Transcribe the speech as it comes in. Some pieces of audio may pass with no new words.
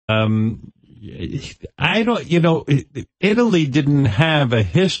I don't, Italy didn't have a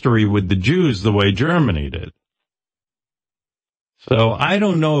history with the Jews the way Germany did. So I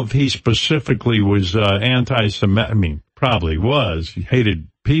don't know if he specifically was anti-Semitic. I mean, probably was. He hated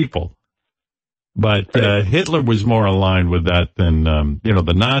people. But Hitler was more aligned with that than,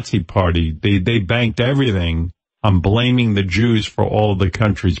 the Nazi party. They banked everything on blaming the Jews for all of the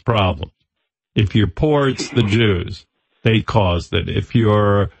country's problems. If you're poor, it's the Jews. They caused it. If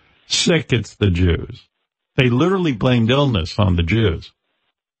you're sick, it's the Jews. They literally blamed illness on the Jews.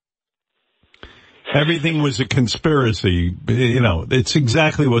 Everything was a conspiracy. It's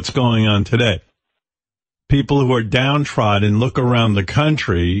exactly what's going on today. People who are downtrodden look around the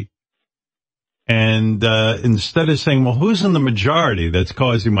country and instead of saying, well, who's in the majority that's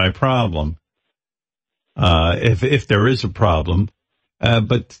causing my problem? If there is a problem.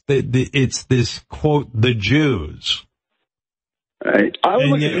 But it's this, quote, the Jews. Right.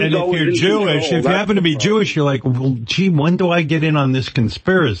 And if you're Jewish, if you happen to be Jewish, you're like, well, gee, when do I get in on this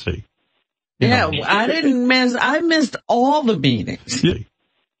conspiracy? I missed all the meetings.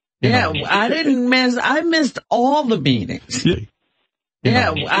 I missed all the meetings.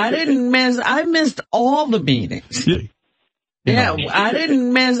 I missed all the meetings.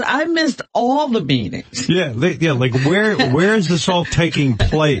 I missed all the meetings. Like where is this all taking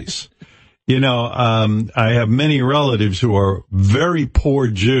place? I have many relatives who are very poor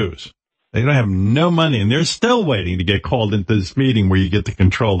Jews. They don't have no money, and they're still waiting to get called into this meeting where you get to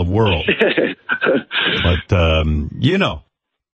control the world. But,